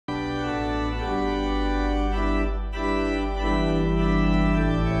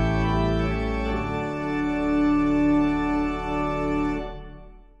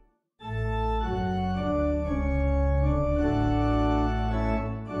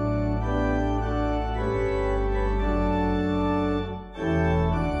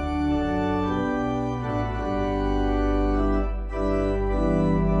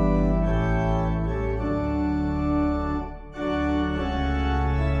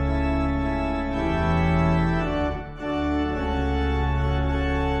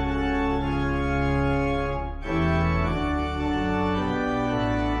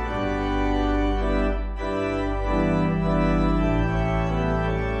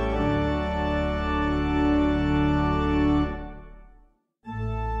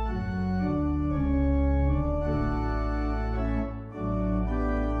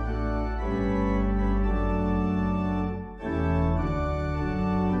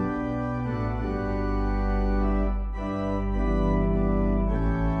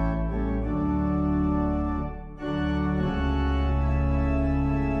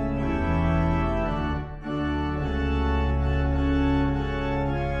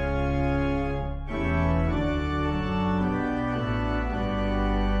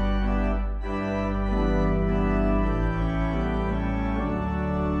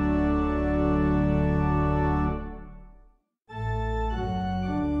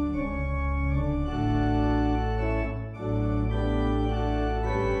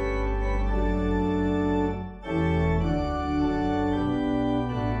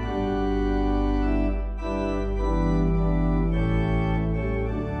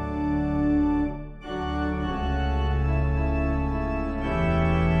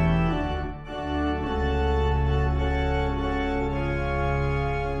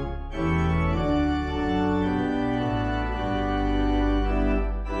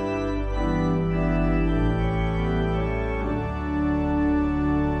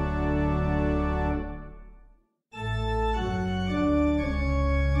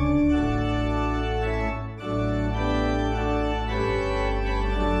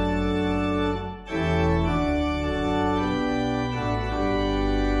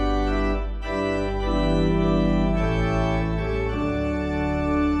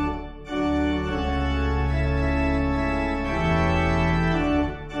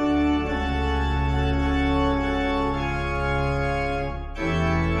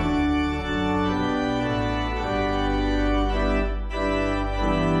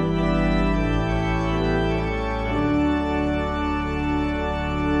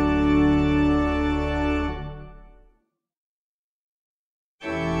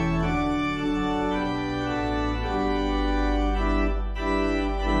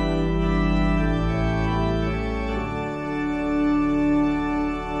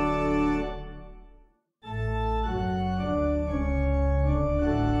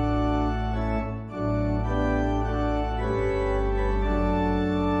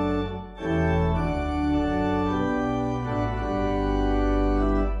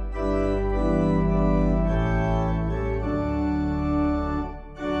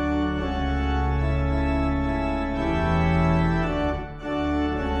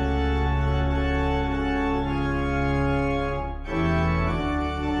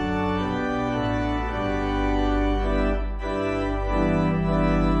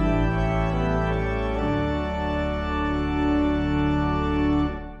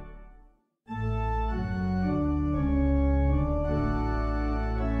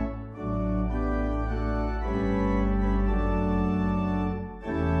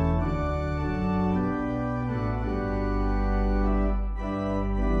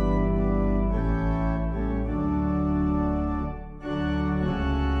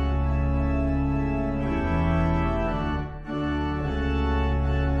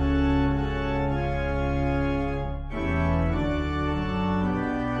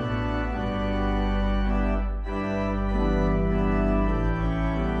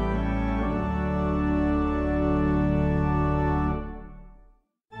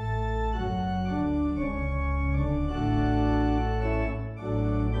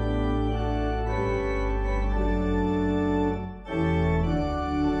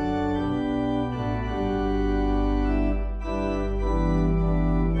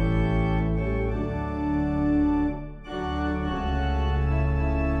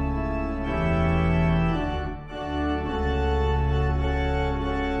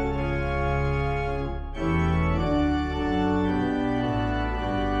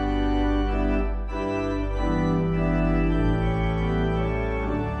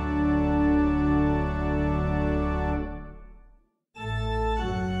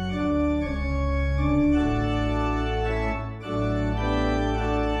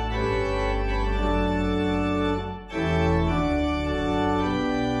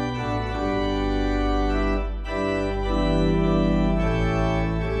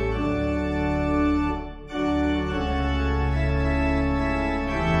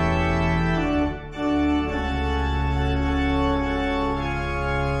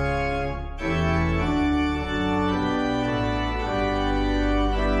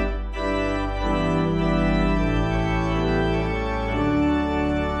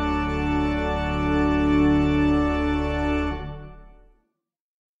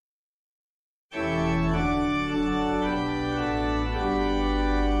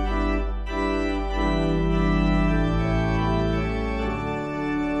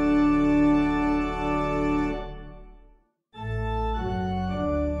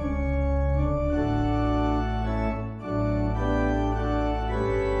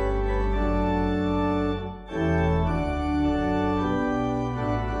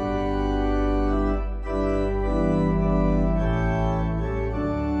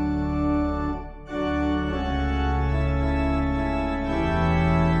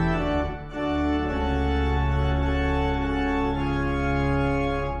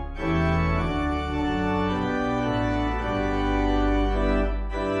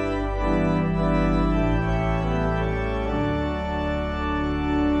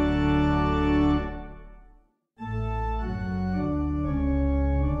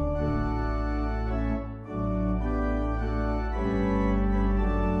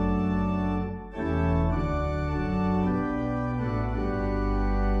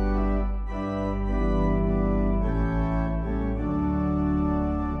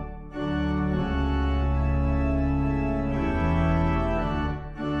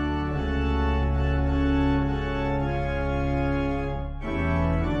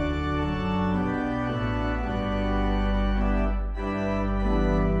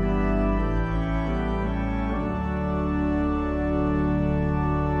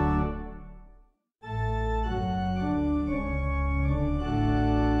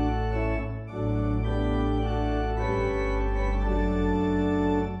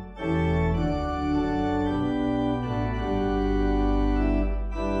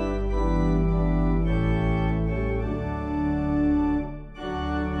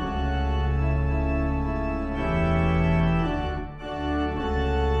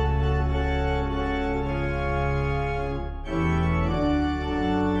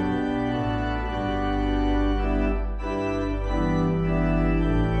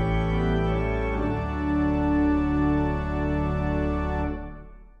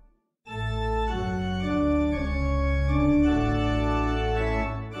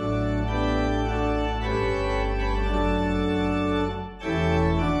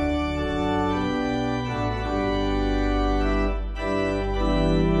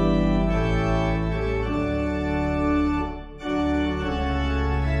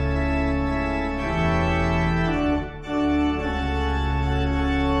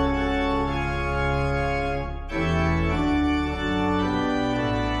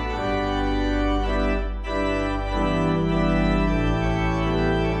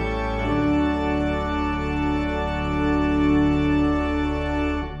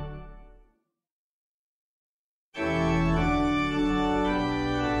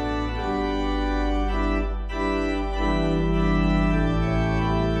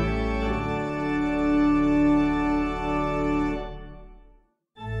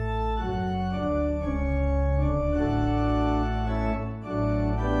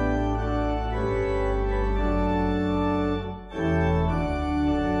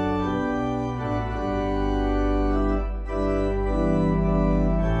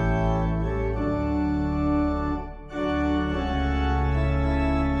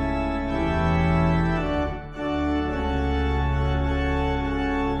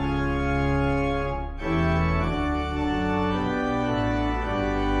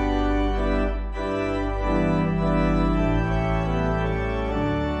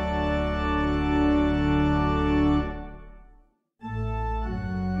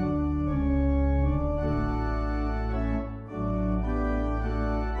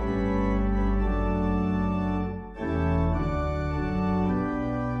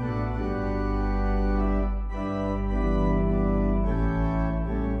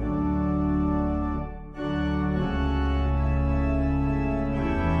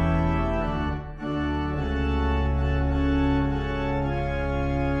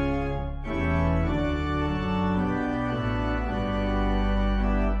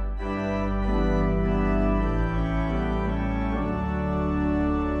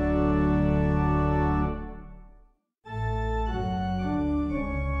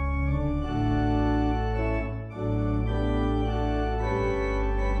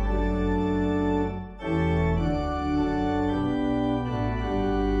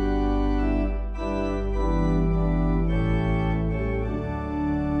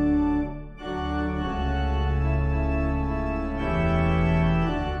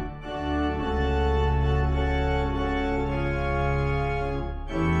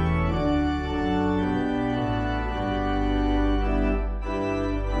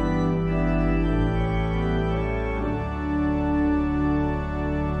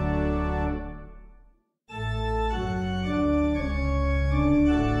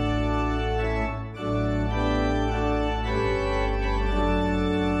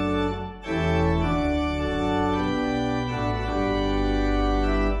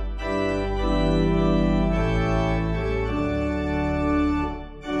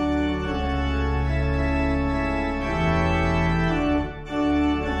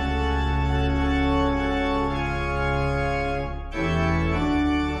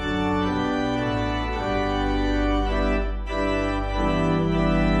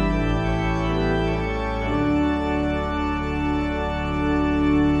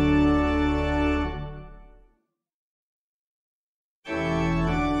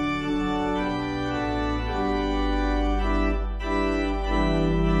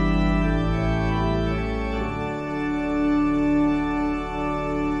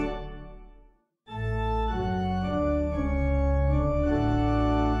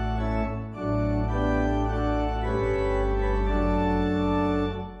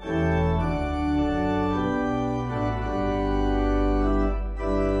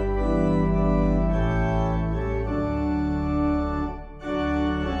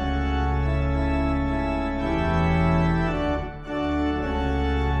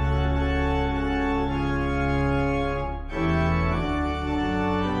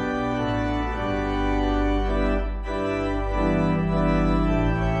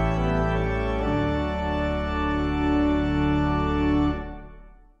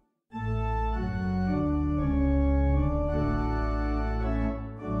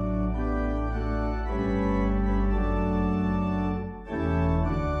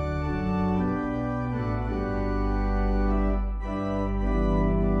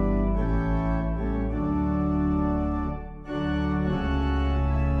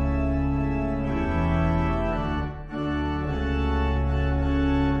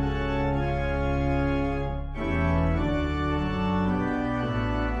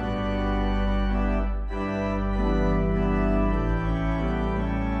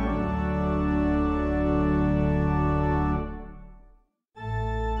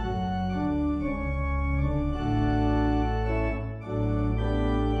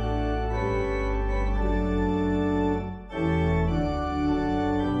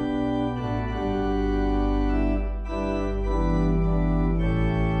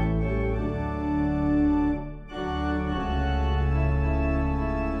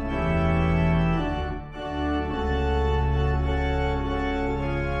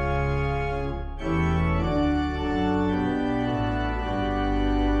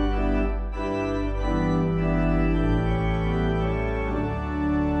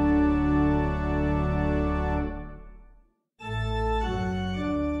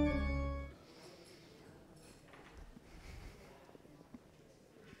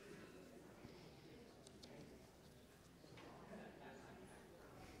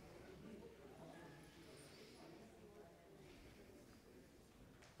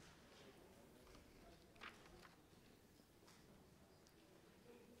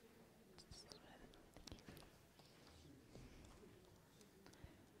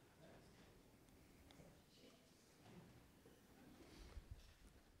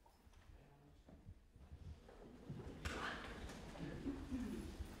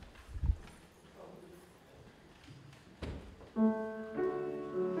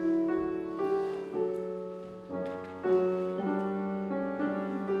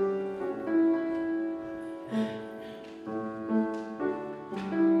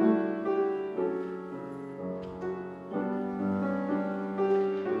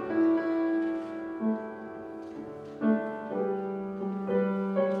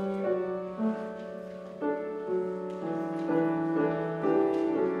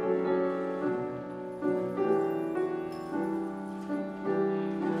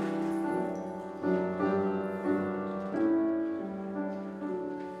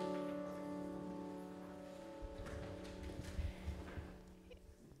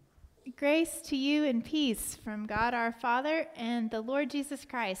Grace to you and peace from God our Father and the Lord Jesus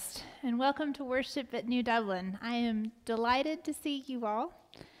Christ, and welcome to worship at New Dublin. I am delighted to see you all,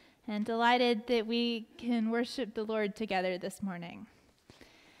 and delighted that we can worship the Lord together this morning.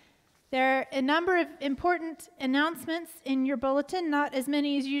 There are a number of important announcements in your bulletin, not as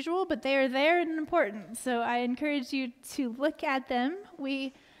many as usual, but they are there and important, so I encourage you to look at them.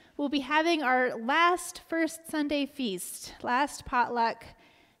 We will be having our last First Sunday feast, last potluck,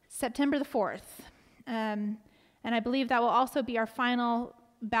 September the 4th, and I believe that will also be our final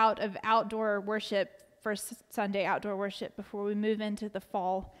bout of outdoor worship, First Sunday outdoor worship, before we move into the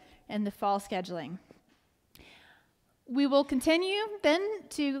fall and the fall scheduling. We will continue then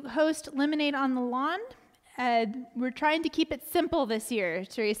to host Lemonade on the Lawn. We're trying to keep it simple this year,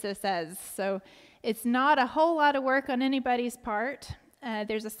 Teresa says, so it's not a whole lot of work on anybody's part.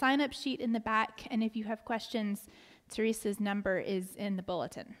 There's a sign-up sheet in the back, and if you have questions, Teresa's number is in the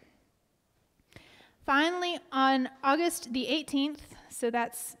bulletin. Finally, on August the 18th, so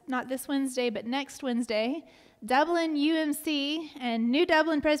that's not this Wednesday, but next Wednesday, Dublin UMC and New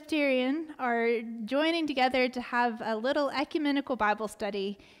Dublin Presbyterian are joining together to have a little ecumenical Bible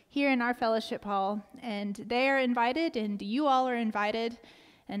study here in our fellowship hall, and they are invited, and you all are invited,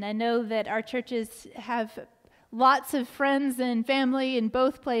 and I know that our churches have lots of friends and family in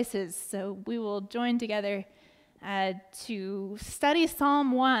both places, so we will join together to study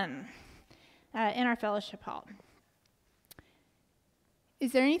Psalm 1 in our fellowship hall.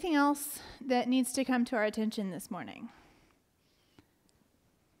 Is there anything else that needs to come to our attention this morning?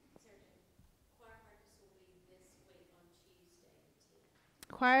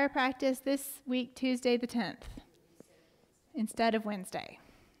 Choir practice this week, Tuesday the 10th, instead of Wednesday.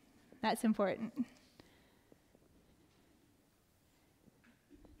 That's important.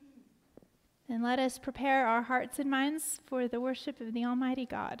 And let us prepare our hearts and minds for the worship of the Almighty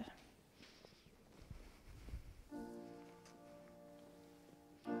God.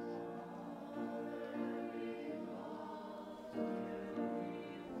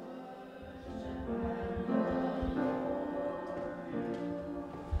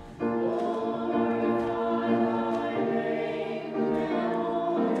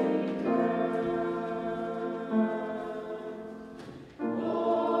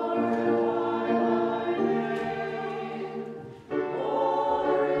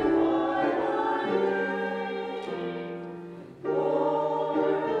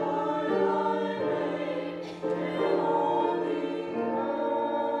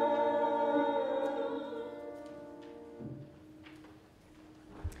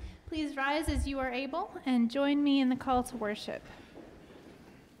 Please rise as you are able and join me in the call to worship.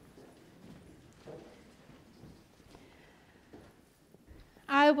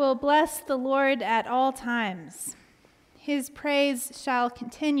 I will bless the Lord at all times. His praise shall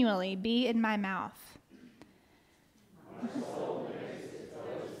continually be in my mouth. My soul makes its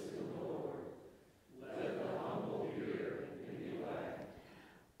boast in the Lord. Let the humble hear and be glad.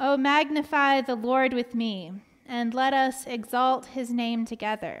 O magnify the Lord with me, and let us exalt his name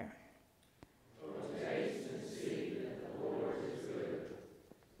together.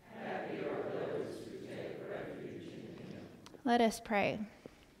 Let us pray.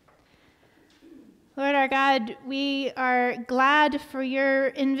 Lord our God, we are glad for your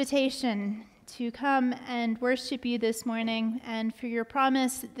invitation to come and worship you this morning and for your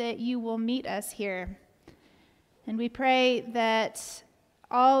promise that you will meet us here. And we pray that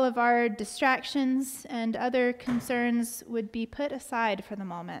all of our distractions and other concerns would be put aside for the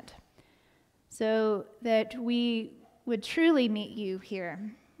moment so that we would truly meet you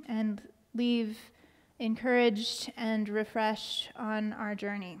here and leave encouraged and refreshed on our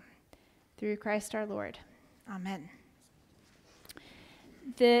journey. Through Christ our Lord. Amen.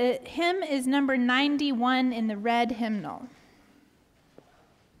 The hymn is number 91 in the red hymnal.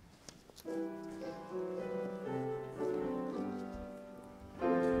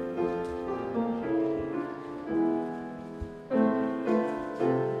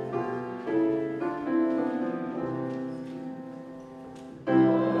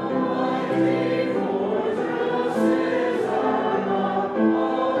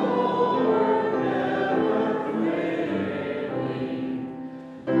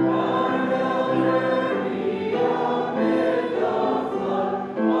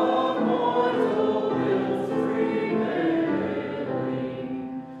 More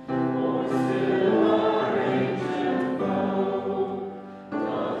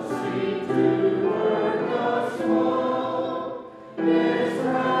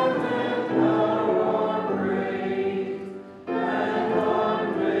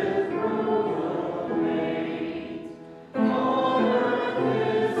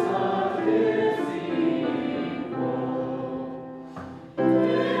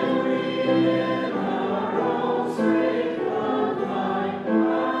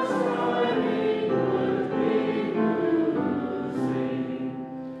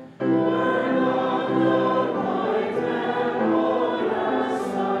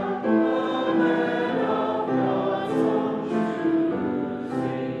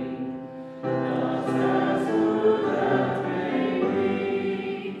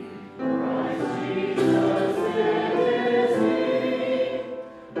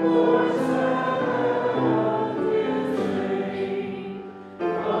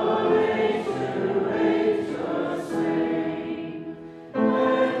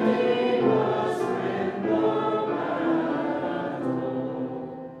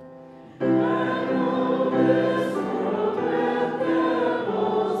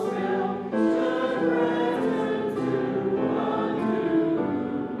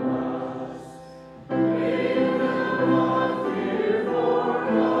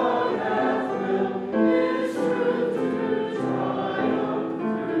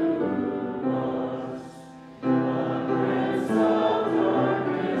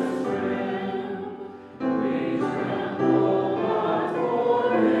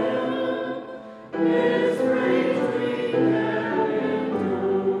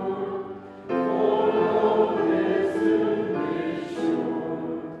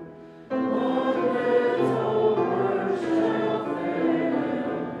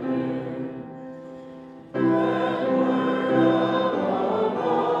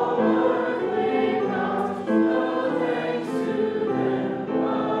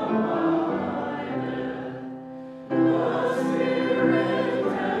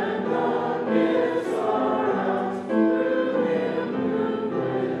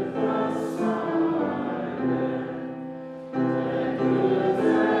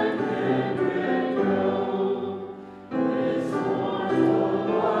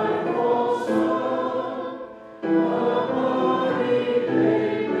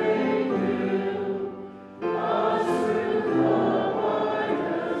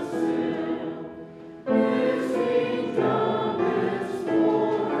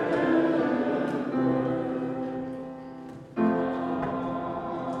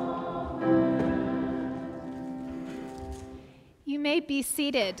May be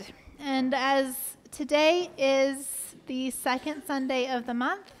seated. And as today is the second Sunday of the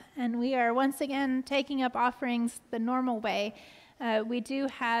month, and we are once again taking up offerings the normal way, we do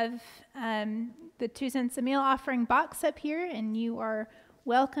have the 2 cents a meal offering box up here, and you are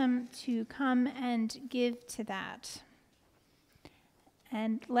welcome to come and give to that.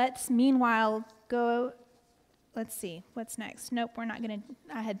 And let's meanwhile go, let's see, what's next? Nope, we're not going to,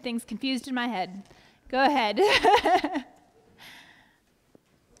 I had things confused in my head. Go ahead.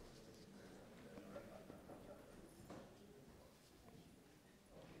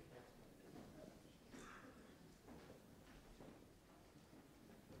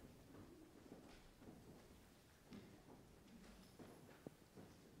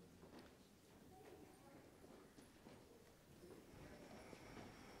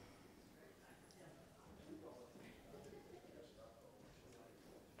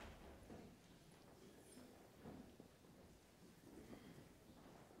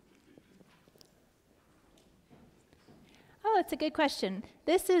 Oh, it's a good question.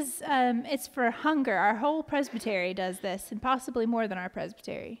 This is, it's for hunger. Our whole presbytery does this, and possibly more than our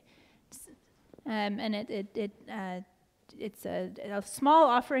presbytery. And it's a small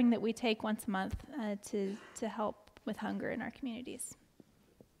offering that we take once a month to help with hunger in our communities.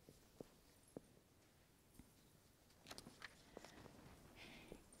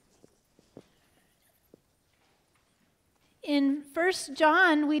 In 1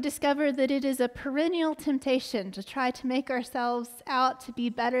 John, we discover that it is a perennial temptation to try to make ourselves out to be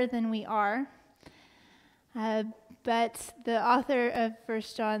better than we are. But the author of 1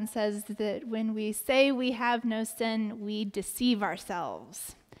 John says that when we say we have no sin, we deceive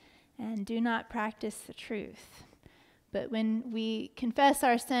ourselves and do not practice the truth. But when we confess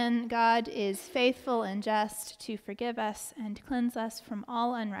our sin, God is faithful and just to forgive us and cleanse us from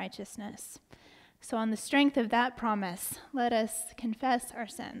all unrighteousness. So on the strength of that promise, let us confess our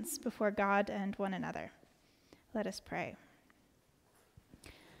sins before God and one another. Let us pray.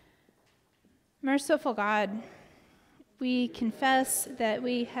 Merciful God, we confess that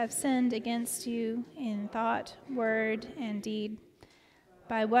we have sinned against you in thought, word, and deed,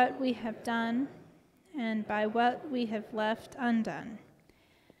 by what we have done and by what we have left undone.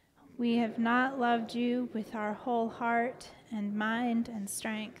 We have not loved you with our whole heart and mind and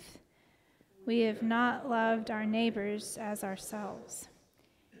strength. We have not loved our neighbors as ourselves.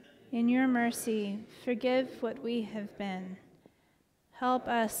 In your mercy, forgive what we have been. Help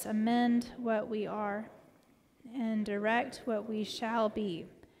us amend what we are and direct what we shall be,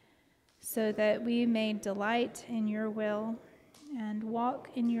 so that we may delight in your will and walk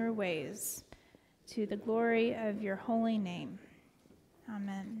in your ways, to the glory of your holy name.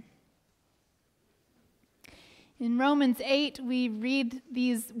 Amen. In Romans 8, we read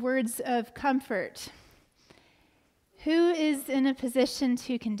these words of comfort. Who is in a position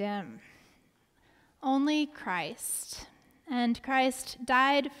to condemn? Only Christ. And Christ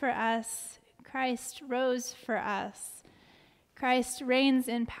died for us. Christ rose for us. Christ reigns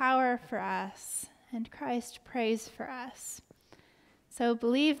in power for us. And Christ prays for us. So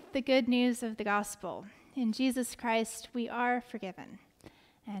believe the good news of the gospel. In Jesus Christ we are forgiven.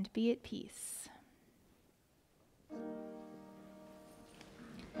 And be at peace.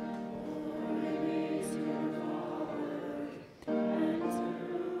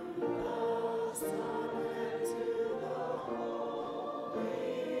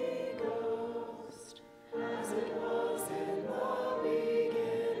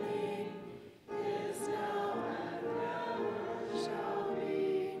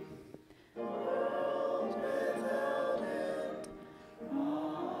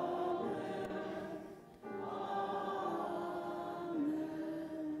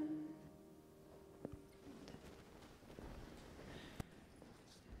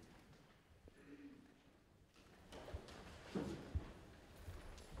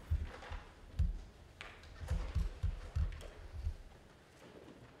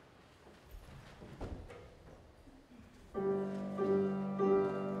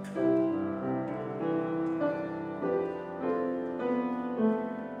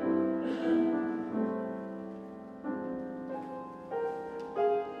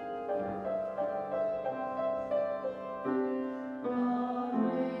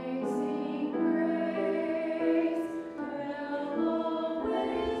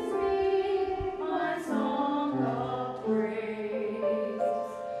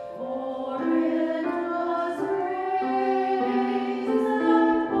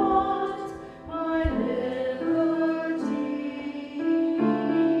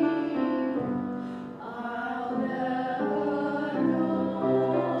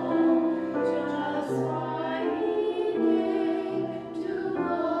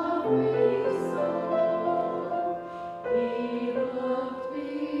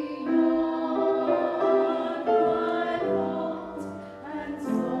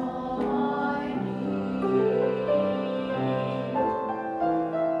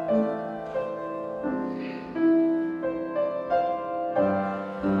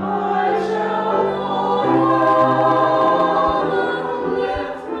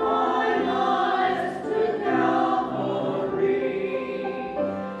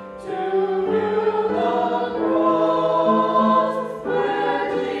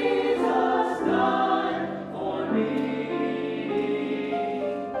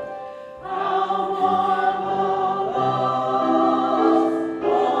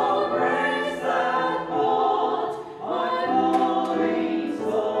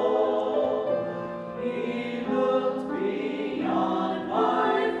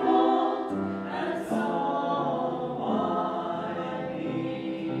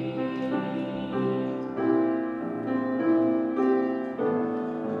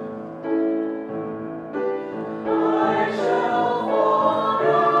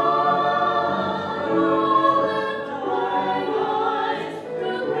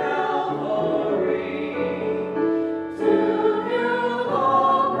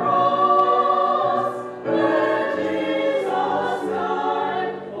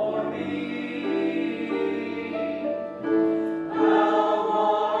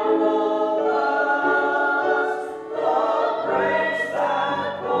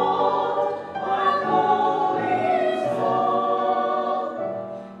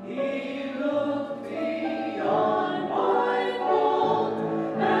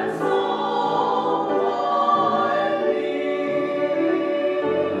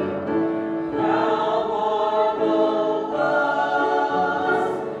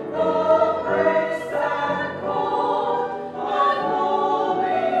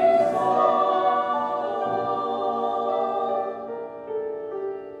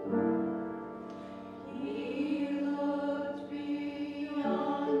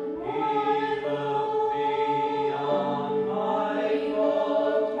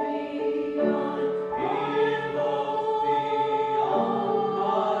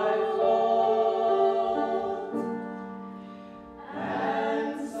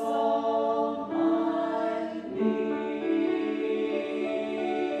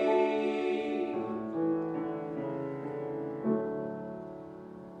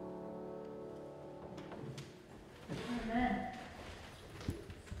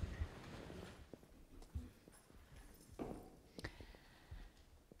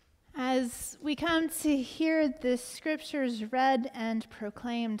 As we come to hear the scriptures read and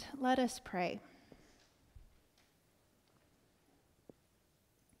proclaimed, let us pray.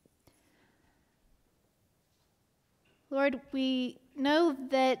 Lord, we know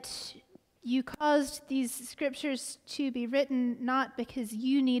that You caused these scriptures to be written not because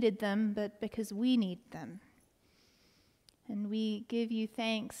you needed them, but because we need them. And we give you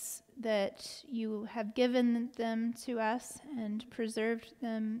thanks that you have given them to us and preserved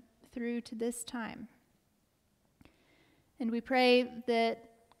them through to this time. And we pray that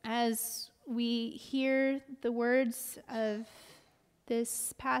as we hear the words of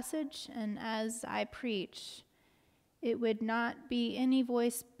this passage and as I preach, it would not be any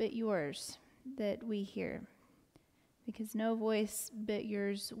voice but yours that we hear, because no voice but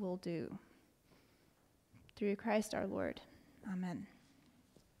yours will do. Through Christ our Lord. Amen.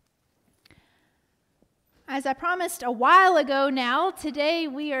 As I promised a while ago now, today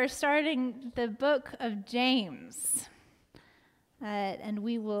we are starting the book of James. And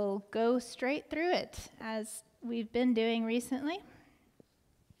we will go straight through it as we've been doing recently.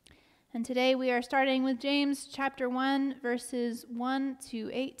 And today we are starting with James chapter 1, verses 1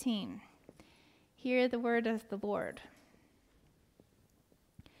 to 18. Hear the word of the Lord.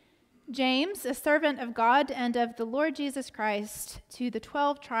 James, a servant of God and of the Lord Jesus Christ, to the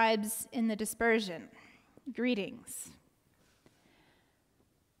 12 tribes in the dispersion. Greetings.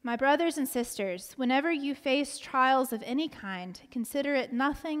 My brothers and sisters, whenever you face trials of any kind, consider it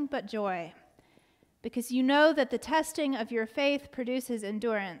nothing but joy, because you know that the testing of your faith produces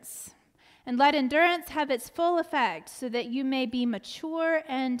endurance. And let endurance have its full effect, so that you may be mature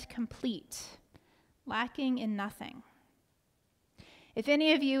and complete, lacking in nothing. If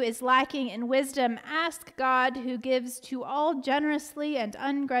any of you is lacking in wisdom, ask God, who gives to all generously and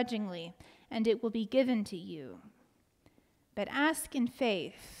ungrudgingly, and it will be given to you. But ask in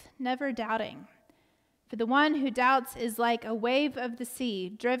faith, never doubting. For the one who doubts is like a wave of the sea,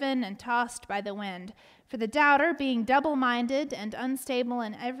 driven and tossed by the wind. For the doubter, being double-minded and unstable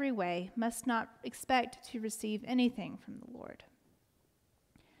in every way, must not expect to receive anything from the Lord.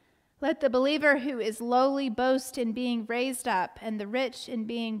 Let the believer who is lowly boast in being raised up, and the rich in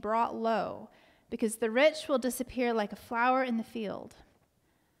being brought low, because the rich will disappear like a flower in the field.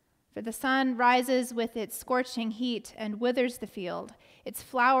 For the sun rises with its scorching heat and withers the field. Its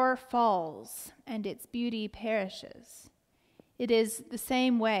flower falls, and its beauty perishes. It is the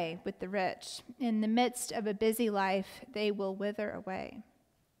same way with the rich. In the midst of a busy life, they will wither away.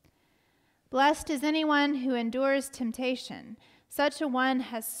 Blessed is anyone who endures temptation. Such a one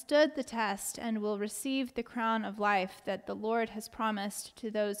has stood the test and will receive the crown of life that the Lord has promised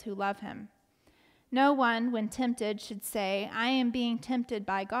to those who love him. No one, when tempted, should say, I am being tempted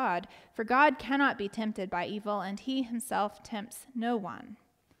by God, for God cannot be tempted by evil, and he himself tempts no one.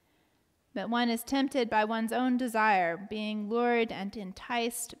 But one is tempted by one's own desire, being lured and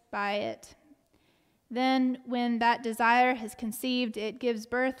enticed by it. Then, when that desire has conceived, it gives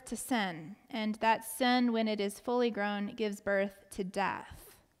birth to sin, and that sin, when it is fully grown, gives birth to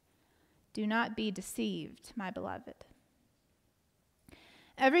death. Do not be deceived, my beloved.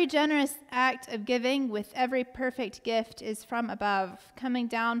 Every generous act of giving with every perfect gift is from above, coming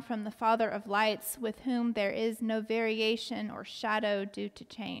down from the Father of lights, with whom there is no variation or shadow due to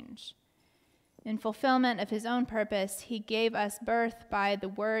change. In fulfillment of his own purpose, he gave us birth by the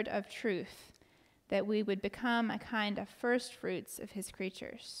word of truth, that we would become a kind of first fruits of his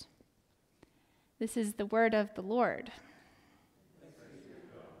creatures. This is the word of the Lord.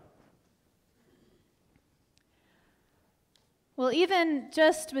 Well, even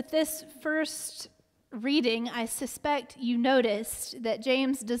just with this first reading, I suspect you noticed that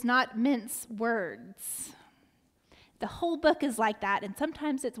James does not mince words. The whole book is like that, and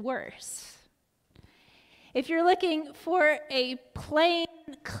sometimes it's worse. If you're looking for a plain,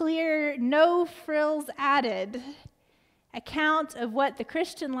 clear, no frills added account of what the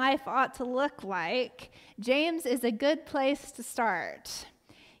Christian life ought to look like, James is a good place to start.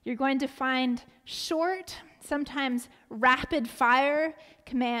 You're going to find short, sometimes rapid-fire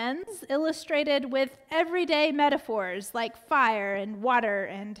commands illustrated with everyday metaphors like fire and water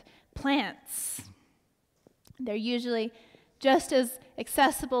and plants. They're usually just as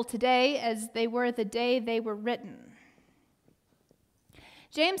accessible today as they were the day they were written.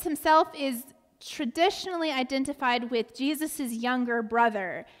 James himself is traditionally identified with Jesus' younger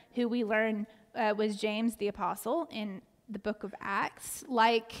brother, who we learn was James the Apostle in the book of Acts.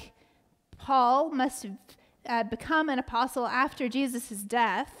 Like Paul must have become an apostle after Jesus'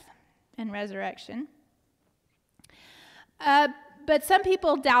 death and resurrection. But some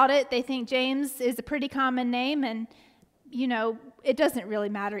people doubt it. They think James is a pretty common name, and it doesn't really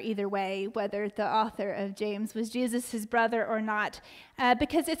matter either way whether the author of James was Jesus' brother or not,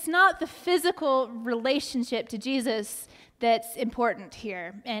 because it's not the physical relationship to Jesus that's important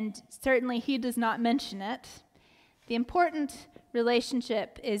here, and certainly he does not mention it. The important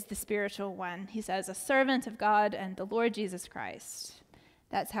relationship is the spiritual one. He says, a servant of God and the Lord Jesus Christ.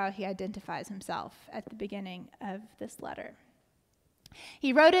 That's how he identifies himself at the beginning of this letter.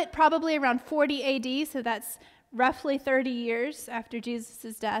 He wrote it probably around 40 AD, so that's roughly 30 years after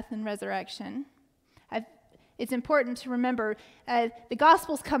Jesus' death and resurrection. It's important to remember the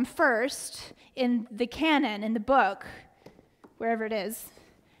Gospels come first in the canon, in the book, wherever it is.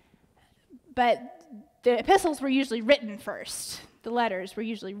 But the epistles were usually written first. The letters were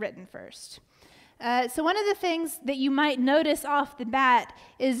usually written first. So one of the things that you might notice off the bat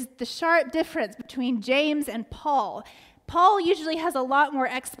is the sharp difference between James and Paul. Paul usually has a lot more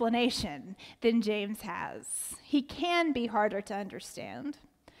explanation than James has. He can be harder to understand.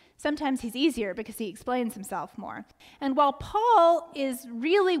 Sometimes he's easier because he explains himself more. And while Paul is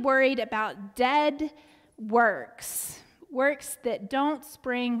really worried about dead works that don't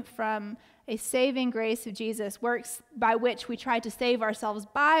spring from a saving grace of Jesus, works by which we try to save ourselves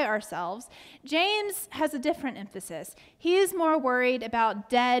by ourselves, James has a different emphasis. He is more worried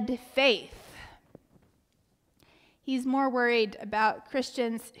about dead faith. He's more worried about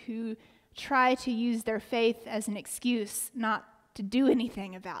Christians who try to use their faith as an excuse not to do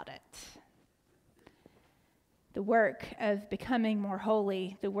anything about it. The work of becoming more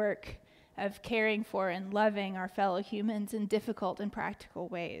holy, the work of caring for and loving our fellow humans in difficult and practical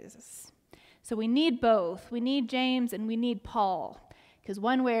ways. So we need both. We need James and we need Paul, because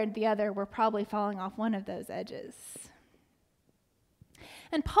one way or the other, we're probably falling off one of those edges.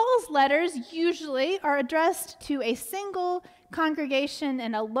 And Paul's letters usually are addressed to a single congregation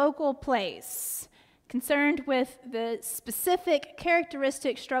in a local place, concerned with the specific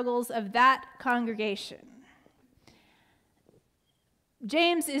characteristic struggles of that congregation.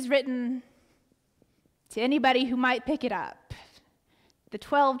 James is written to anybody who might pick it up. The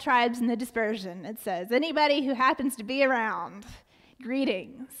 12 tribes in the dispersion, it says. Anybody who happens to be around,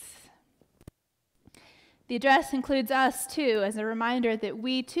 greetings. The address includes us, too, as a reminder that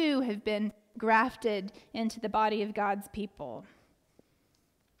we, too, have been grafted into the body of God's people.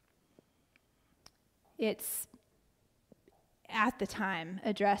 It's, at the time,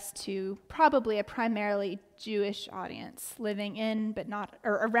 addressed to probably a primarily Jewish audience living in but not,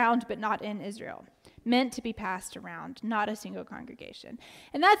 or around but not in Israel, meant to be passed around, not a single congregation.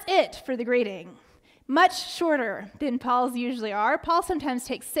 And that's it for the greeting. Much shorter than Paul's usually are. Paul sometimes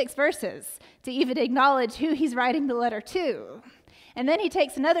takes 6 verses to even acknowledge who he's writing the letter to. And then he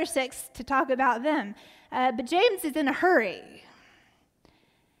takes another 6 to talk about them. But James is in a hurry.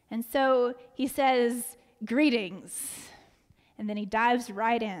 And so he says, greetings. And then he dives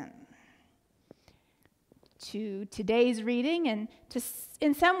right in to today's reading and to,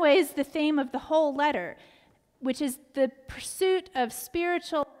 in some ways, the theme of the whole letter, which is the pursuit of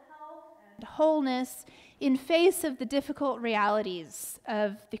spiritual health and wholeness in face of the difficult realities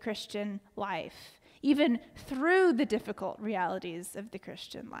of the Christian life, even through the difficult realities of the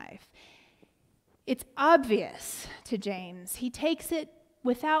Christian life. It's obvious to James, he takes it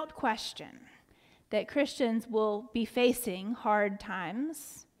without question, that Christians will be facing hard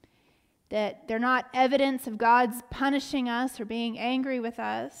times, that they're not evidence of God's punishing us or being angry with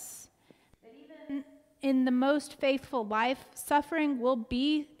us, that even in the most faithful life, suffering will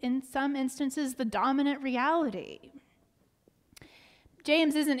be, in some instances, the dominant reality.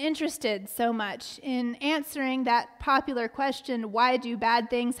 James isn't interested so much in answering that popular question, why do bad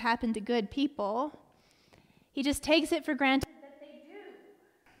things happen to good people? He just takes it for granted that they do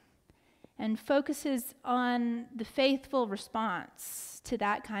and focuses on the faithful response to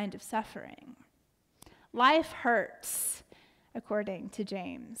that kind of suffering. Life hurts, according to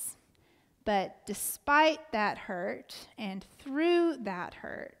James, but despite that hurt and through that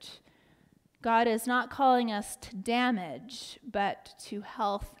hurt, God is not calling us to damage, but to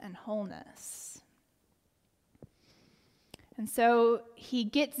health and wholeness. And so he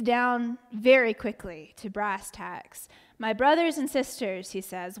gets down very quickly to brass tacks. My brothers and sisters, he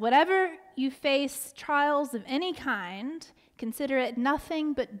says, whatever you face trials of any kind, consider it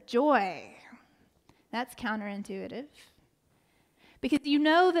nothing but joy. That's counterintuitive. Because you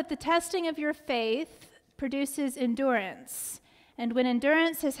know that the testing of your faith produces endurance. And when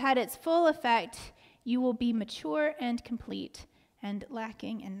endurance has had its full effect, you will be mature and complete and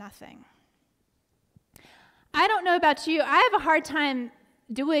lacking in nothing. I don't know about you. I have a hard time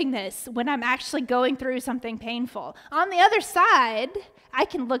doing this when I'm actually going through something painful. On the other side, I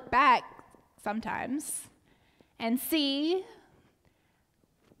can look back sometimes and see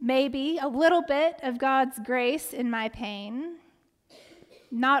maybe a little bit of God's grace in my pain.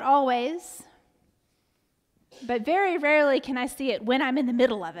 Not always. But very rarely can I see it when I'm in the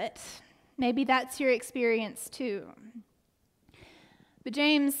middle of it. Maybe that's your experience too. But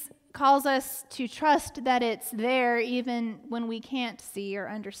James calls us to trust that it's there even when we can't see or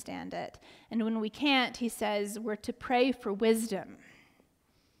understand it. And when we can't, he says, we're to pray for wisdom.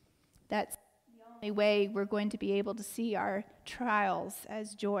 That's the only way we're going to be able to see our trials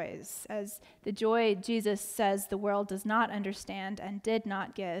as joys, as the joy Jesus says the world does not understand and did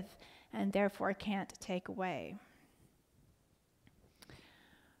not give and therefore can't take away.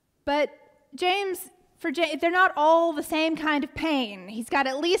 But James, they're not all the same kind of pain. He's got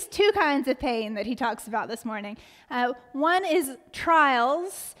at least two kinds of pain that he talks about this morning. One is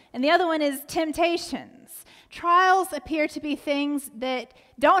trials, and the other one is temptations. Trials appear to be things that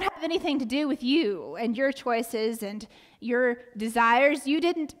don't have anything to do with you and your choices and your desires. You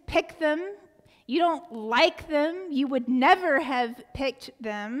didn't pick them. You don't like them. You would never have picked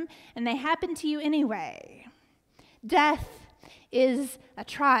them, and they happen to you anyway. Death is a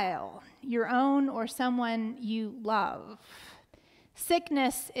trial, your own or someone you love.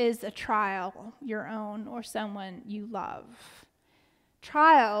 Sickness is a trial, your own or someone you love.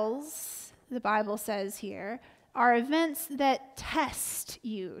 Trials, the Bible says here, are events that test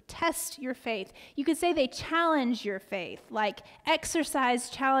your faith. You could say they challenge your faith, like exercise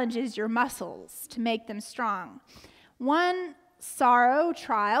challenges your muscles to make them strong. One sorrow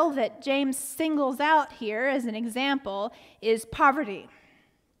trial that James singles out here as an example is poverty.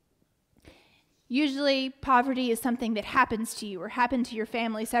 Usually, poverty is something that happens to you or happened to your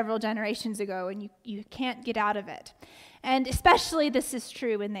family several generations ago, and you can't get out of it. And especially this is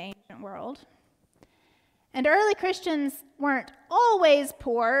true in the ancient world. And early Christians weren't always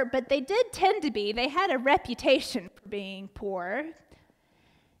poor, but they did tend to be. They had a reputation for being poor.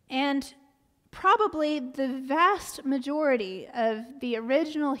 And probably the vast majority of the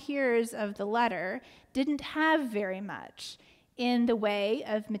original hearers of the letter didn't have very much in the way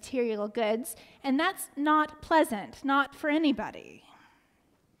of material goods, and that's not pleasant, not for anybody.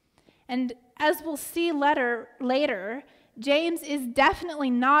 And as we'll see later, James is definitely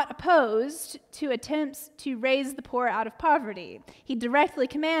not opposed to attempts to raise the poor out of poverty. He directly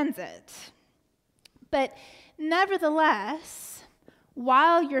commands it. But nevertheless,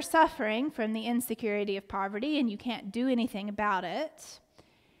 while you're suffering from the insecurity of poverty and you can't do anything about it,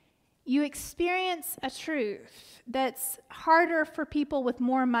 you experience a truth that's harder for people with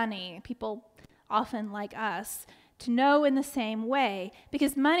more money, people often like us, to know in the same way,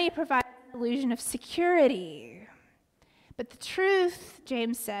 because money provides an illusion of security. But the truth,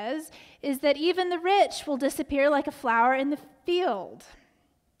 James says, is that even the rich will disappear like a flower in the field.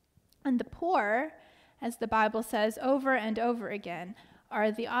 And the poor, as the Bible says over and over again,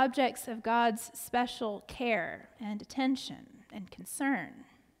 are the objects of God's special care and attention and concern.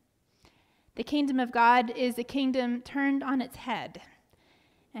 The kingdom of God is a kingdom turned on its head,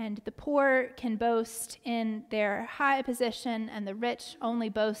 and the poor can boast in their high position, and the rich only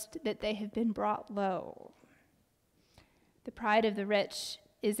boast that they have been brought low. The pride of the rich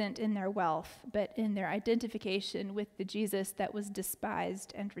isn't in their wealth, but in their identification with the Jesus that was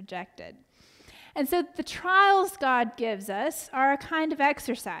despised and rejected. And so the trials God gives us are a kind of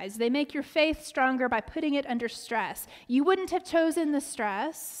exercise. They make your faith stronger by putting it under stress. You wouldn't have chosen the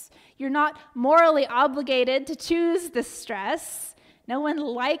stress. You're not morally obligated to choose the stress. No one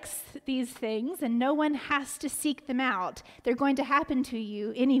likes these things, and no one has to seek them out. They're going to happen to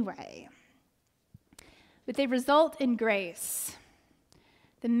you anyway. But they result in grace.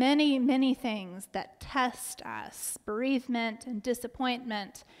 The many, many things that test us, bereavement and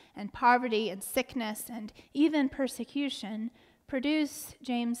disappointment and poverty and sickness and even persecution, produce,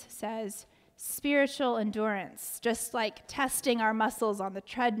 James says, spiritual endurance, just like testing our muscles on the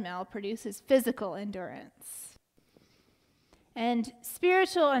treadmill produces physical endurance. And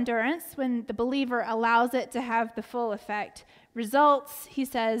spiritual endurance, when the believer allows it to have the full effect, results, he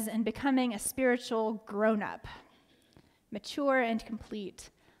says, in becoming a spiritual grown-up, mature and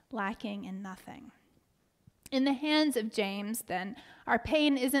complete, lacking in nothing. In the hands of James, then, our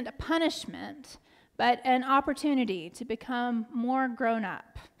pain isn't a punishment, but an opportunity to become more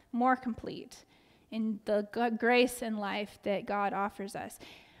grown-up, more complete in the grace and life that God offers us.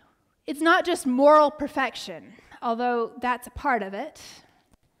 It's not just moral perfection, although that's a part of it.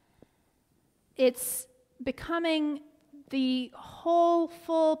 It's becoming the whole,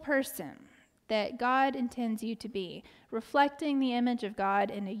 full person that God intends you to be, reflecting the image of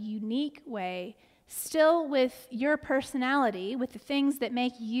God in a unique way, still with your personality, with the things that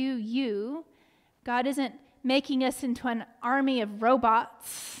make you, you. God isn't making us into an army of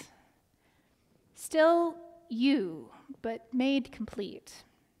robots. Still you, but made complete.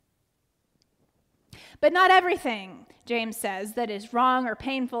 But not everything, James says, that is wrong or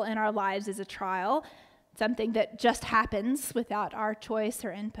painful in our lives is a trial. something that just happens without our choice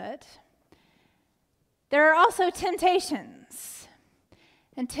or input. There are also temptations.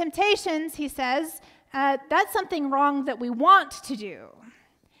 And temptations, he says, that's something wrong that we want to do.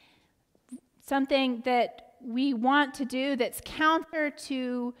 Something that we want to do that's counter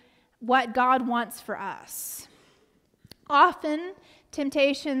to what God wants for us. Often,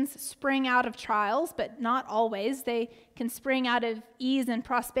 temptations spring out of trials, but not always. They can spring out of ease and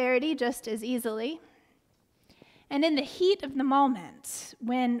prosperity just as easily. And in the heat of the moment,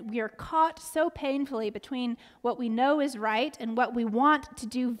 when we are caught so painfully between what we know is right and what we want to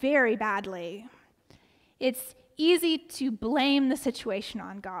do very badly, it's easy to blame the situation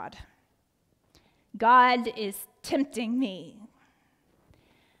on God. God is tempting me.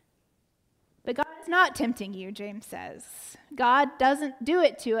 But God is not tempting you, James says. God doesn't do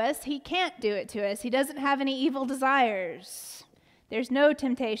it to us. He can't do it to us. He doesn't have any evil desires. There's no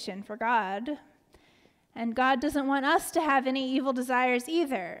temptation for God. And God doesn't want us to have any evil desires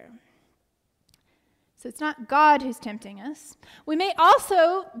either. So it's not God who's tempting us. We may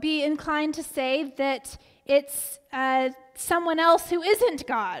also be inclined to say that it's someone else who isn't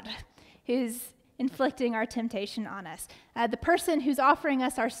God who's inflicting our temptation on us. The person who's offering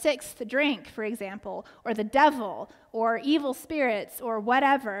us our sixth drink, for example, or the devil, or evil spirits, or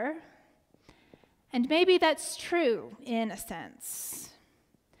whatever. And maybe that's true in a sense.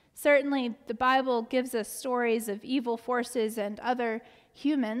 Certainly, the Bible gives us stories of evil forces and other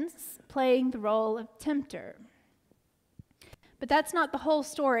humans playing the role of tempter. But that's not the whole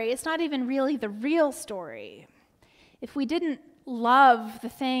story. It's not even really the real story. If we didn't love the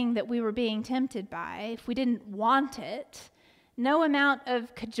thing that we were being tempted by, if we didn't want it, no amount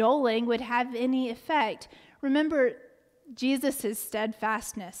of cajoling would have any effect. Remember Jesus'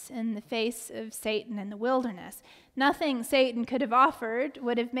 steadfastness in the face of Satan in the wilderness. Nothing Satan could have offered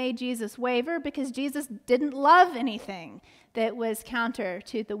would have made Jesus waver because Jesus didn't love anything that was counter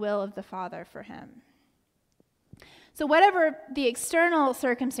to the will of the Father for him. So whatever the external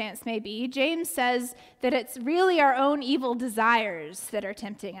circumstance may be, James says that it's really our own evil desires that are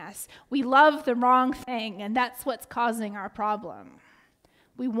tempting us. We love the wrong thing, and that's what's causing our problem.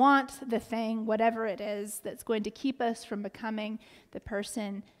 We want the thing, whatever it is, that's going to keep us from becoming the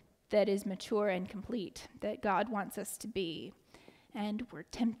person that is mature and complete, that God wants us to be, and we're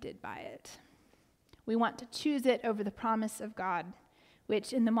tempted by it. We want to choose it over the promise of God,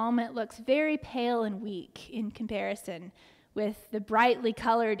 which in the moment looks very pale and weak in comparison with the brightly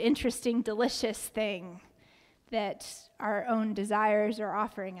colored, interesting, delicious thing that our own desires are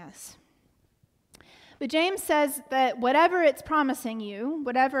offering us. But James says that whatever it's promising you,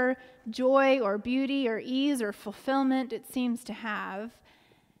 whatever joy or beauty or ease or fulfillment it seems to have,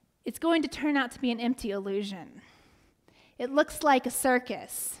 it's going to turn out to be an empty illusion. It looks like a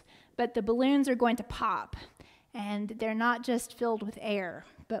circus, but the balloons are going to pop, and they're not just filled with air,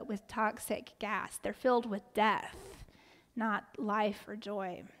 but with toxic gas. They're filled with death, not life or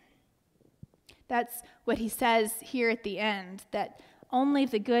joy. That's what he says here at the end, that only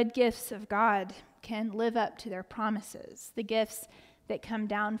the good gifts of God can live up to their promises, the gifts that come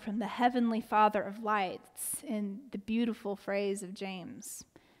down from the heavenly Father of lights, in the beautiful phrase of James.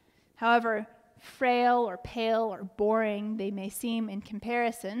 However frail or pale or boring they may seem in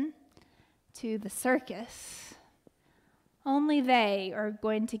comparison to the circus, only they are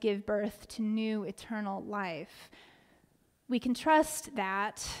going to give birth to new eternal life. We can trust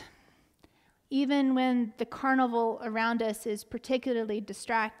that even when the carnival around us is particularly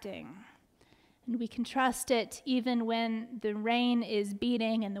distracting. And we can trust it even when the rain is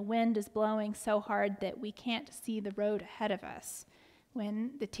beating and the wind is blowing so hard that we can't see the road ahead of us,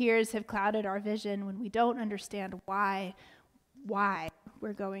 when the tears have clouded our vision, when we don't understand why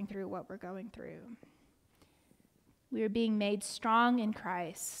we're going through what we're going through. We are being made strong in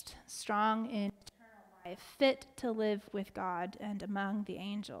Christ, strong in eternal life, fit to live with God and among the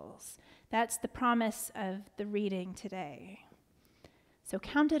angels. That's the promise of the reading today. So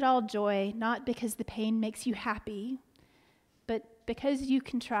count it all joy, not because the pain makes you happy, but because you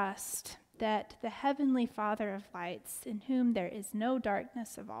can trust that the heavenly Father of lights, in whom there is no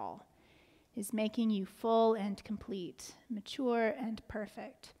darkness of all, is making you full and complete, mature and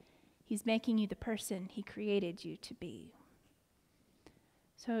perfect. He's making you the person he created you to be.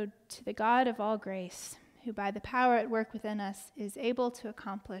 So to the God of all grace, who by the power at work within us is able to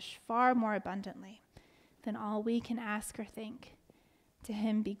accomplish far more abundantly than all we can ask or think, to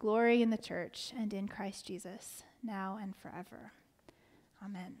him be glory in the church and in Christ Jesus, now and forever.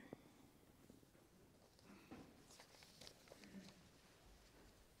 Amen.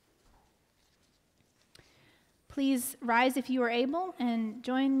 Please rise if you are able and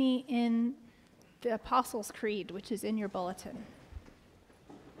join me in the Apostles' Creed, which is in your bulletin.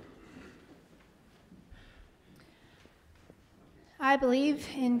 I believe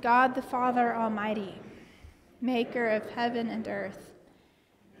in God the Father Almighty, maker of heaven and earth,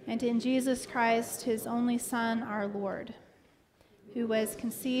 and in Jesus Christ, his only Son, our Lord, who was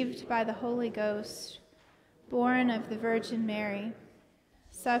conceived by the Holy Ghost, born of the Virgin Mary,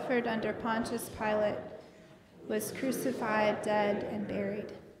 suffered under Pontius Pilate, was crucified, dead, and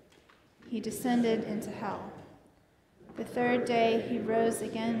buried. He descended into hell. The third day he rose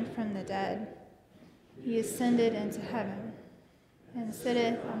again from the dead. He ascended into heaven, and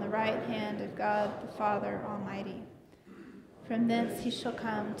sitteth on the right hand of God the Father Almighty. From thence he shall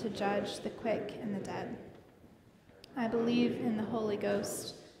come to judge the quick and the dead. I believe in the Holy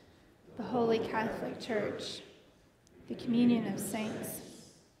Ghost, the Holy Catholic Church, the communion of saints,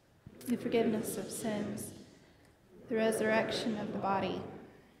 the forgiveness of sins, the resurrection of the body,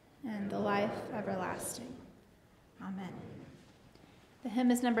 and the life everlasting. Amen. The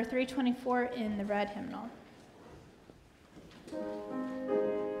hymn is number 324 in the red hymnal.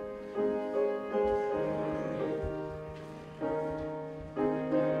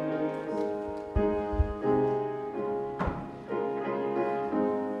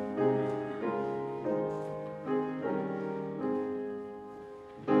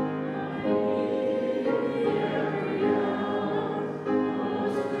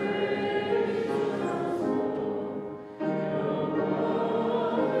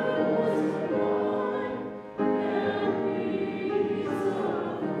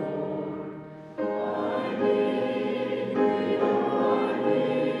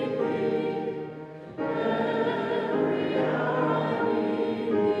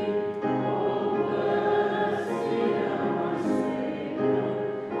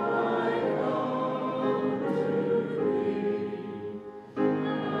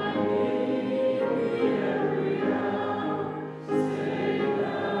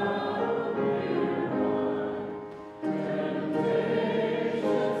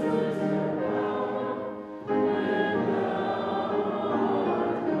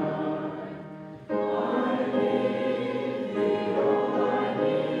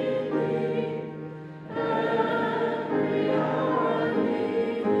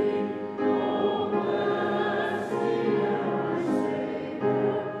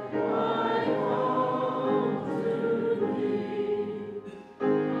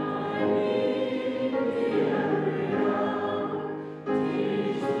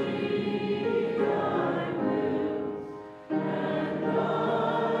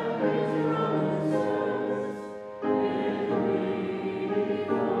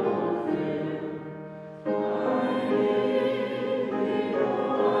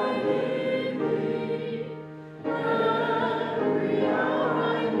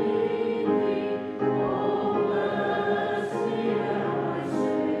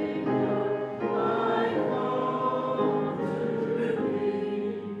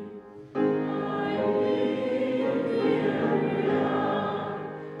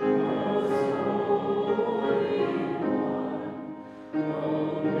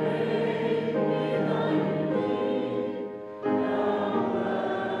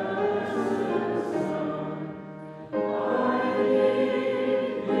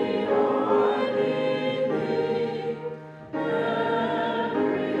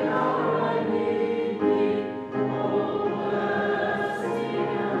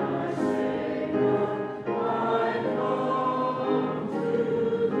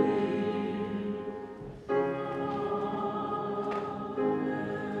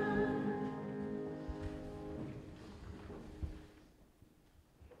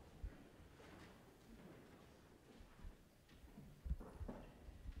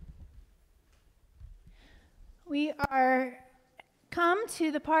 We are come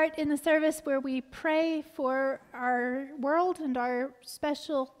to the part in the service where we pray for our world and our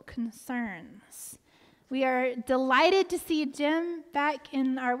special concerns. We are delighted to see Jim back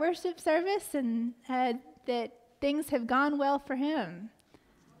in our worship service and that things have gone well for him.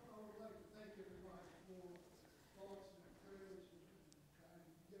 I would like to thank everybody for thoughts and prayers and trying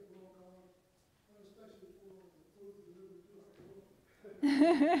to get well gone, and especially for the food delivered to our door.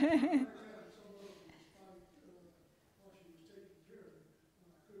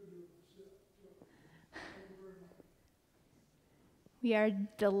 We are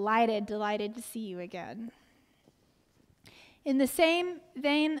delighted to see you again. In the same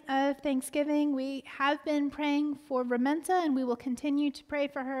vein of Thanksgiving, we have been praying for Ramenta, and we will continue to pray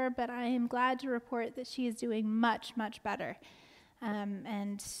for her, but I am glad to report that she is doing much, much better.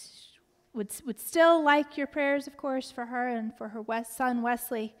 And would still like your prayers, of course, for her and for her son,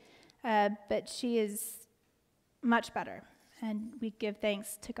 Wesley, but she is much better, and we give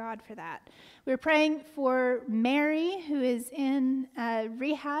thanks to God for that. We're praying for Mary, who is in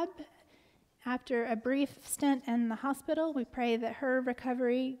rehab after a brief stint in the hospital. We pray that her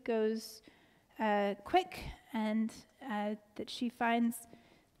recovery goes quick and that she finds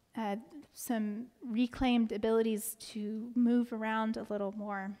some reclaimed abilities to move around a little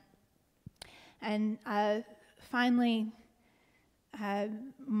more. And finally,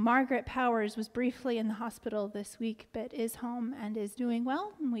 Margaret Powers was briefly in the hospital this week, but is home and is doing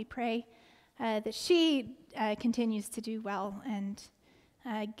well. And we pray that she continues to do well and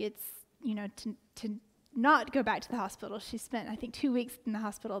gets, to not go back to the hospital. She spent, I think, 2 weeks in the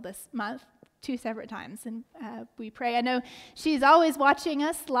hospital this month, 2 separate times. And we pray. I know she's always watching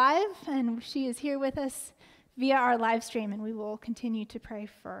us live, and she is here with us via our live stream, and we will continue to pray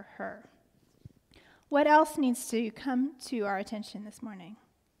for her. What else needs to come to our attention this morning?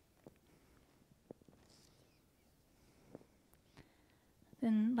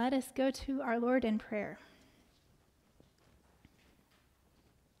 Then let us go to our Lord in prayer.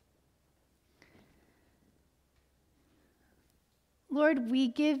 Lord, we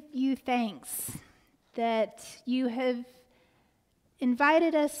give you thanks that you have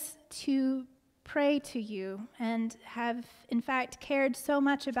invited us to pray to you and have, in fact, cared so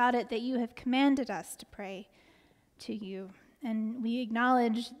much about it that you have commanded us to pray to you. And we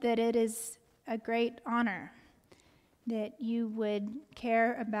acknowledge that it is a great honor that you would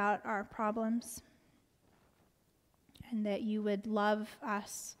care about our problems and that you would love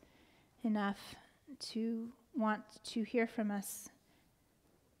us enough to want to hear from us.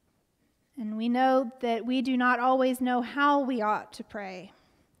 And we know that we do not always know how we ought to pray,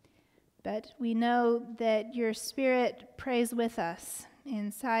 but we know that your Spirit prays with us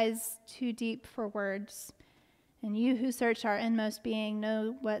in sighs too deep for words, and you who search our inmost being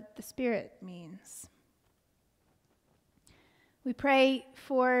know what the Spirit means. We pray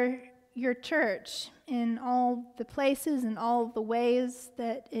for your church in all the places and all the ways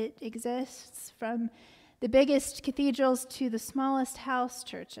that it exists, from the biggest cathedrals to the smallest house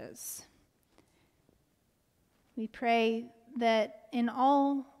churches. We pray that in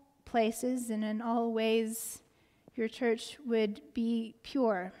all places and in all ways, your church would be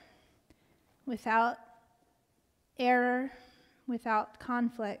pure, without error, without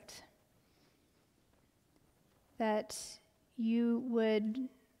conflict, that you would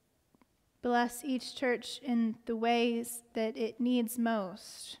bless each church in the ways that it needs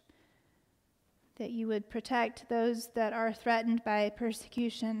most, that you would protect those that are threatened by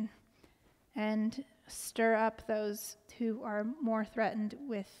persecution and stir up those who are more threatened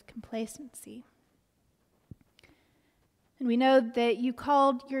with complacency. And we know that you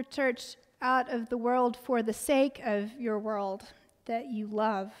called your church out of the world for the sake of your world that you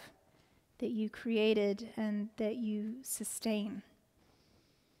love, that you created, and that you sustain.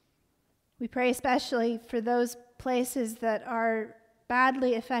 We pray especially for those places that are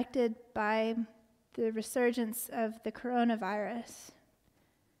badly affected by the resurgence of the coronavirus,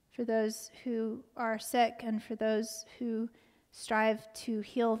 for those who are sick and for those who strive to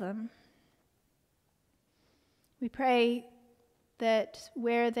heal them. We pray that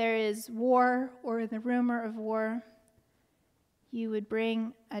where there is war or the rumor of war, you would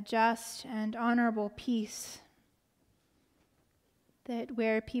bring a just and honorable peace, that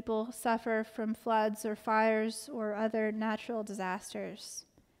where people suffer from floods or fires or other natural disasters,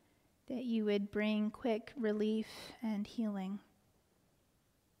 that you would bring quick relief and healing.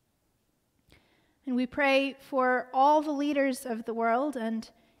 And we pray for all the leaders of the world, and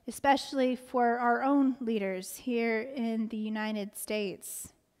especially for our own leaders here in the United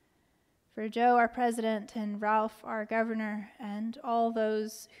States, for Joe, our president, and Ralph, our governor, and all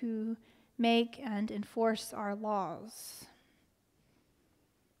those who make and enforce our laws,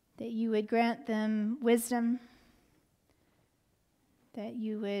 that you would grant them wisdom, that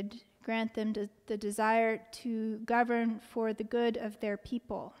you would grant them the desire to govern for the good of their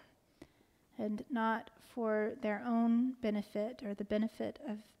people, and not for their own benefit or the benefit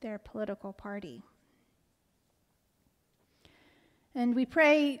of their political party. And we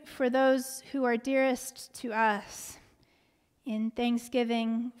pray for those who are dearest to us in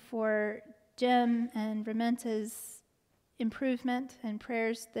thanksgiving for Jim and Ramenta's improvement, and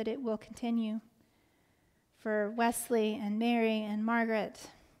prayers that it will continue, for Wesley and Mary and Margaret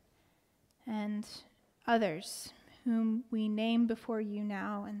and others whom we name before you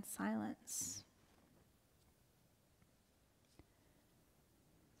now in silence.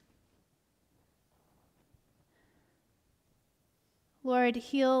 Lord,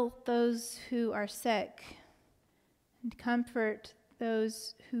 heal those who are sick and comfort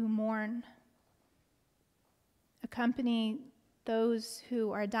those who mourn. Accompany those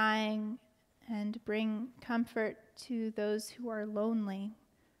who are dying and bring comfort to those who are lonely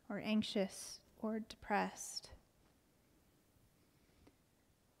or anxious or depressed.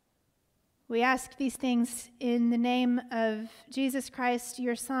 We ask these things in the name of Jesus Christ,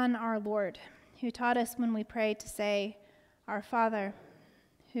 your Son, our Lord, who taught us when we pray to say, Our Father,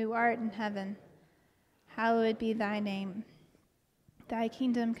 who art in heaven, hallowed be thy name. Thy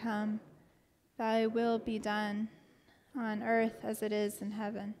kingdom come, thy will be done, on earth as it is in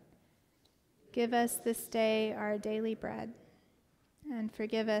heaven. Give us this day our daily bread, and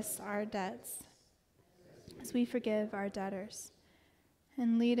forgive us our debts, as we forgive our debtors.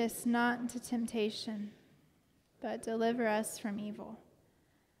 And lead us not into temptation, but deliver us from evil.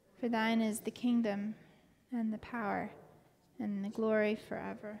 For thine is the kingdom, and the power, and the glory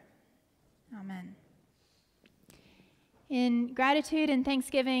forever. Amen. In gratitude and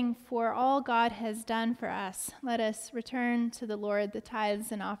thanksgiving for all God has done for us, let us return to the Lord the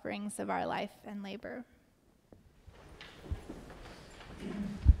tithes and offerings of our life and labor.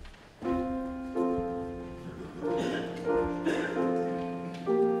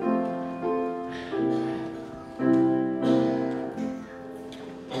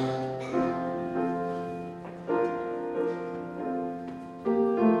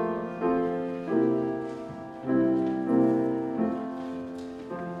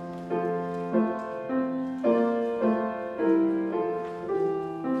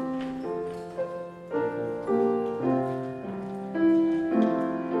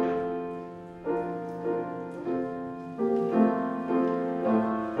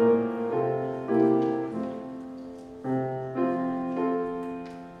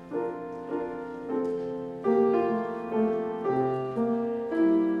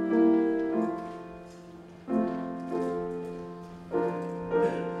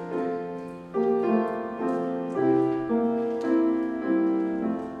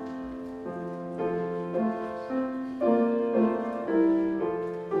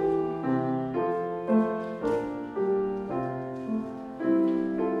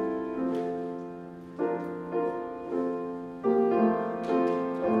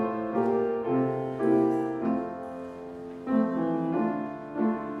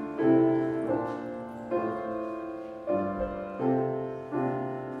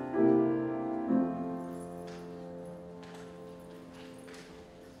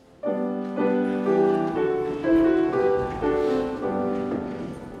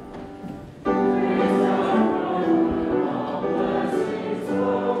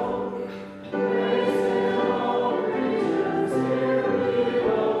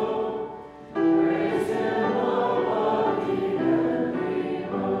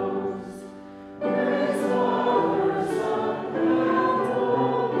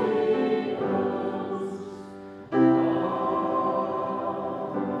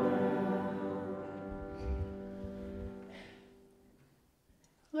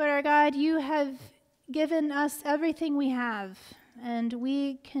 Lord our God, you have given us everything we have, and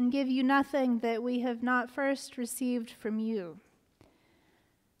we can give you nothing that we have not first received from you.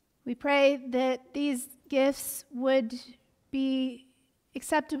 We pray that these gifts would be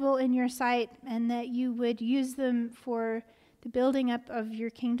acceptable in your sight and that you would use them for the building up of your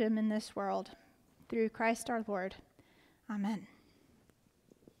kingdom in this world. Through Christ our Lord. Amen.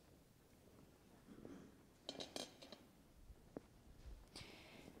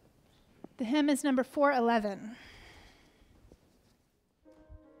 The hymn is number 411.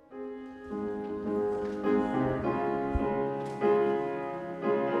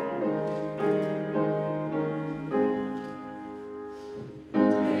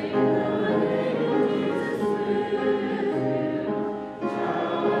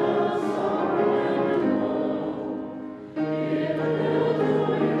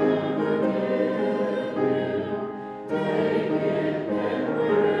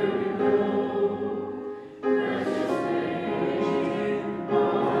 Praise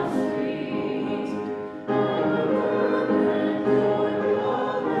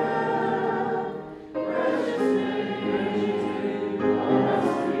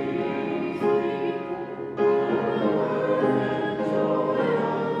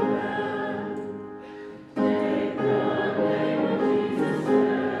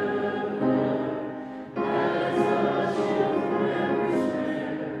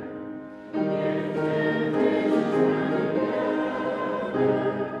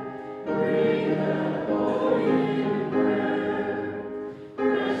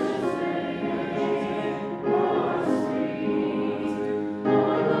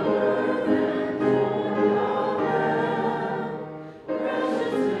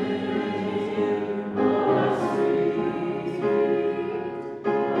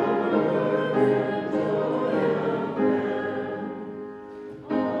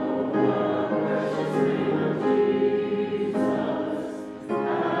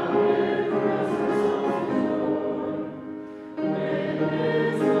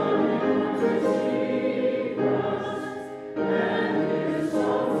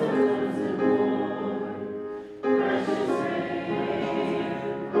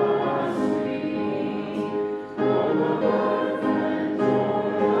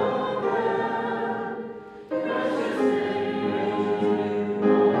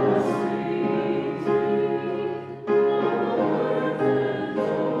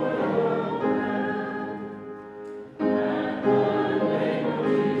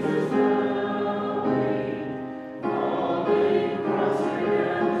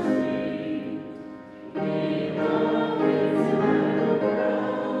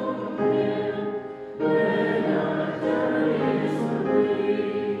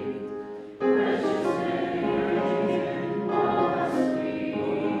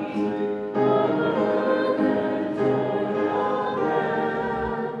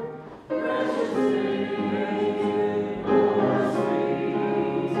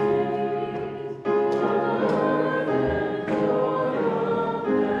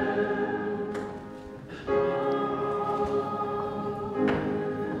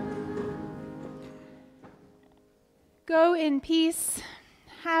in peace,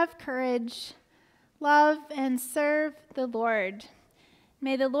 have courage, love and serve the Lord.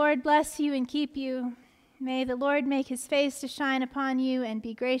 May the Lord bless you and keep you. May the Lord make his face to shine upon you and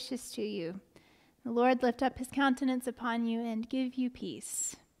be gracious to you. The Lord lift up his countenance upon you and give you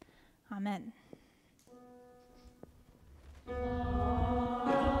peace. Amen.